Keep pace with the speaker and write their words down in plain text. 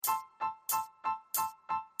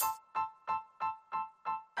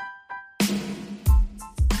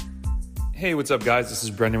Hey, what's up, guys? This is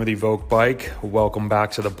Brendan with Evoke Bike. Welcome back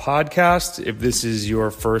to the podcast. If this is your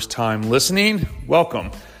first time listening, welcome.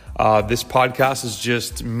 This podcast is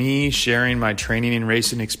just me sharing my training and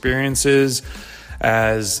racing experiences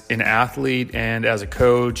as an athlete and as a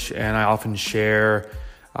coach. And I often share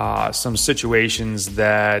some situations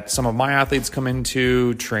that some of my athletes come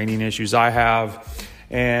into, training issues I have.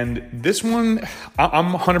 And this one,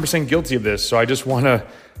 I'm 100% guilty of this. So I want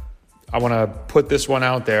to put this one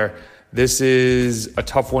out there. This is a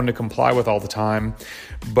tough one to comply with all the time,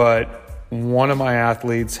 but one of my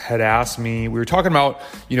athletes had asked me, we were talking about,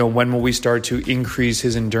 when will we start to increase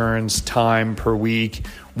his endurance time per week?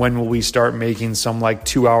 When will we start making some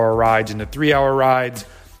 2-hour rides into 3-hour rides?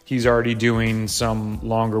 He's already doing some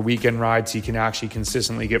longer weekend rides. He can actually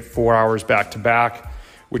consistently get 4 hours back to back,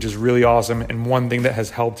 which is really awesome. And one thing that has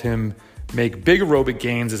helped him make big aerobic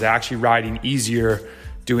gains is actually riding easier,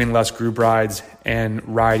 doing less group rides,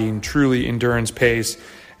 and riding truly endurance pace.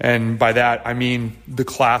 And by that, I mean the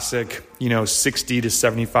classic, 60 to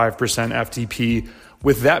 75% FTP,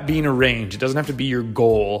 with that being a range. It doesn't have to be your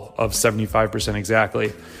goal of 75%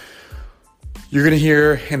 exactly. You're going to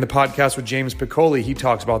hear in the podcast with James Piccoli, he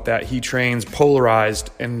talks about that. He trains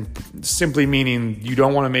polarized, and simply meaning you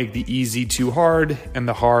don't want to make the easy too hard and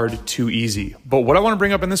the hard too easy. But what I want to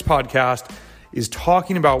bring up in this podcast is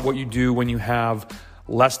talking about what you do when you have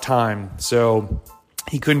less time. So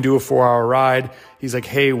he couldn't do a 4-hour ride. He's like,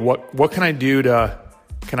 hey, what can I do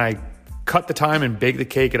can I cut the time and bake the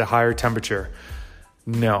cake at a higher temperature?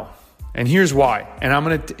 No. And here's why.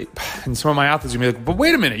 And some of my athletes are going to be like, but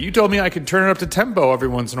wait a minute, you told me I could turn it up to tempo every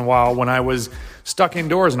once in a while when I was stuck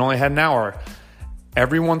indoors and only had an hour.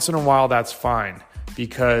 Every once in a while, that's fine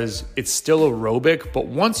because it's still aerobic. But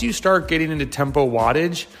once you start getting into tempo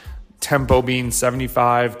wattage, tempo being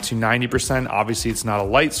 75 to 90%, obviously it's not a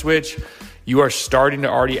light switch, you are starting to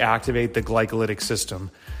already activate the glycolytic system.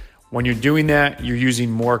 When you're doing that, you're using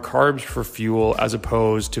more carbs for fuel as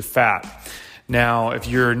opposed to fat. Now, if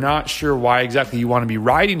you're not sure why exactly you want to be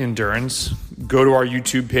riding endurance, go to our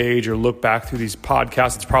YouTube page or look back through these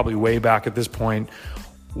podcasts. It's probably way back at this point.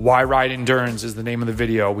 Why Ride Endurance is the name of the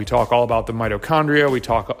video. We talk all about the mitochondria. We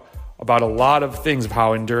talk about a lot of things of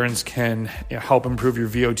how endurance can help improve your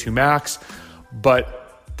VO2 max.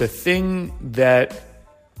 But the thing that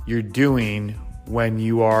you're doing when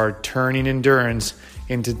you are turning endurance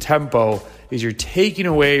into tempo is you're taking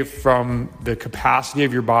away from the capacity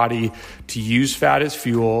of your body to use fat as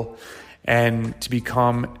fuel and to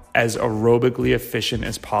become as aerobically efficient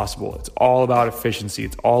as possible. It's all about efficiency.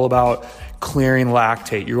 It's all about clearing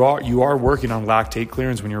lactate. You are working on lactate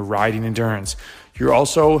clearance when you're riding endurance. You're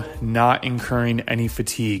also not incurring any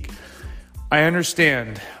fatigue. I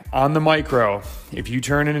understand on the micro, if you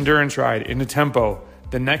turn an endurance ride into tempo,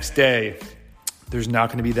 the next day, there's not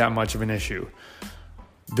going to be that much of an issue.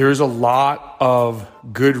 There's a lot of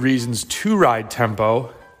good reasons to ride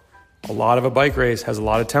tempo. A lot of a bike race has a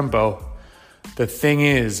lot of tempo. The thing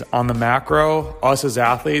is, on the macro, us as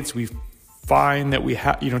athletes, we find that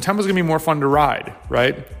tempo's going to be more fun to ride,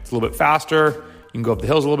 right? It's a little bit faster. You can go up the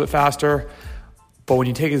hills a little bit faster. But when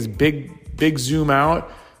you take this big zoom out,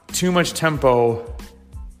 too much tempo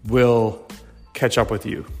will catch up with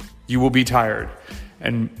you. You will be tired.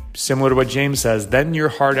 And similar to what James says, then your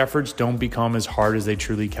hard efforts don't become as hard as they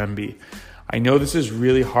truly can be. I know this is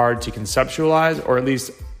really hard to conceptualize, or at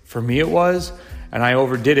least for me it was, and I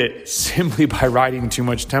overdid it simply by riding too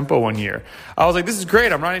much tempo one year. I was like, this is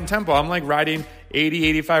great. I'm riding tempo. I'm riding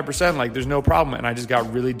 80, 85%. There's no problem. And I just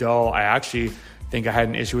got really dull. I actually think I had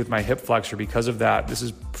an issue with my hip flexor because of that. This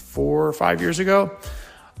is 4 or 5 years ago.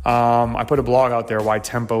 I put a blog out there, why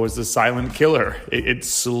tempo is the silent killer. It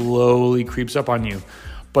slowly creeps up on you.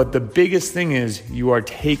 But the biggest thing is you are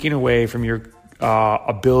taking away from your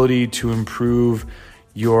ability to improve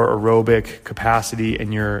your aerobic capacity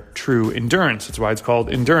and your true endurance. That's why it's called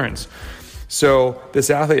endurance. So this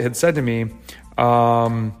athlete had said to me,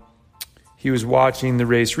 he was watching the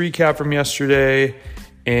race recap from yesterday,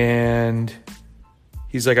 and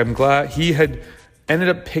he's like, I'm glad he had ended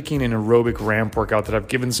up picking an aerobic ramp workout that I've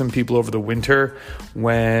given some people over the winter.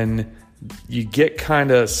 When you get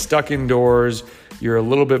kind of stuck indoors, you're a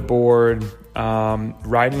little bit bored,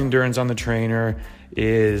 riding endurance on the trainer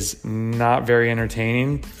is not very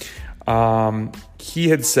entertaining. He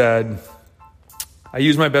had said, I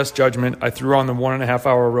used my best judgment. I threw on the 1.5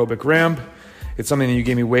 hour aerobic ramp. It's something that you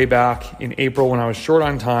gave me way back in April when I was short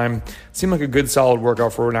on time. It seemed like a good solid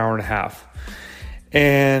workout for 1.5 hours.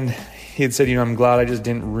 And he had said, I'm glad I just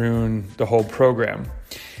didn't ruin the whole program.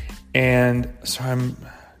 And so I'm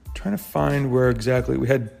trying to find where exactly we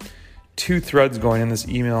had 2 threads going in this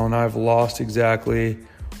email, and I've lost exactly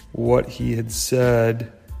what he had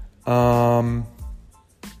said. Sorry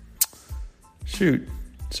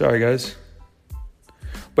guys.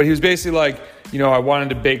 But he was basically like, I wanted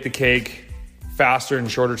to bake the cake faster and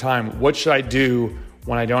shorter time. What should I do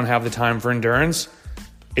when I don't have the time for endurance?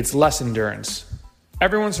 It's less endurance.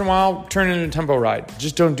 Every once in a while, turn it into a tempo ride.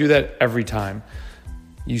 Just don't do that every time.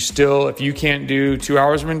 If you can't do 2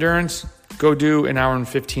 hours of endurance, go do an hour and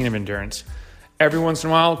 15 of endurance. Every once in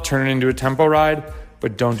a while, turn it into a tempo ride,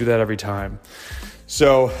 but don't do that every time.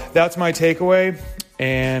 So that's my takeaway.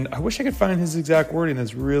 And I wish I could find his exact wording.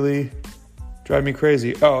 That's really driving me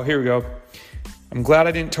crazy. Oh, here we go. I'm glad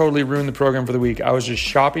I didn't totally ruin the program for the week. I was just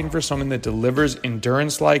shopping for something that delivers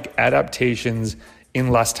endurance-like adaptations in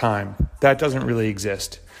less time. That doesn't really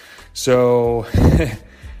exist. So,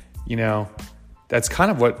 that's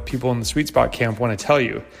kind of what people in the Sweet Spot camp want to tell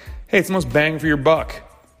you. Hey, it's the most bang for your buck.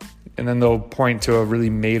 And then they'll point to a really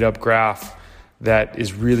made-up graph that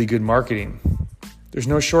is really good marketing. There's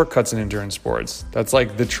no shortcuts in endurance sports. That's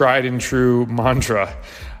like the tried and true mantra.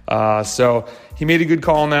 So he made a good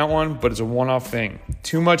call on that one, but it's a one-off thing.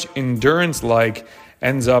 Too much endurance-like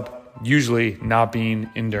ends up usually not being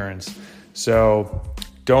endurance. So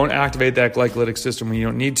don't activate that glycolytic system when you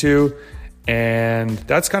don't need to. And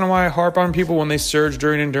that's kind of why I harp on people when they surge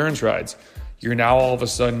during endurance rides. You're now all of a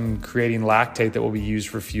sudden creating lactate that will be used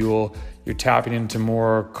for fuel. You're tapping into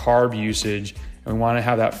more carb usage, and we want to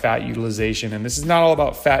have that fat utilization. And this is not all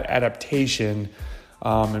about fat adaptation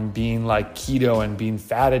and being like keto and being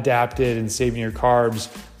fat adapted and saving your carbs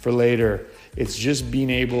for later. It's just being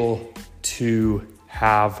able to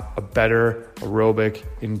have a better aerobic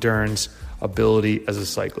endurance ability as a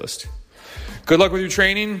cyclist. Good luck with your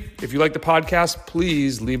training. If you like the podcast,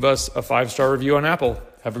 please leave us a 5-star review on Apple.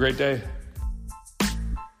 Have a great day.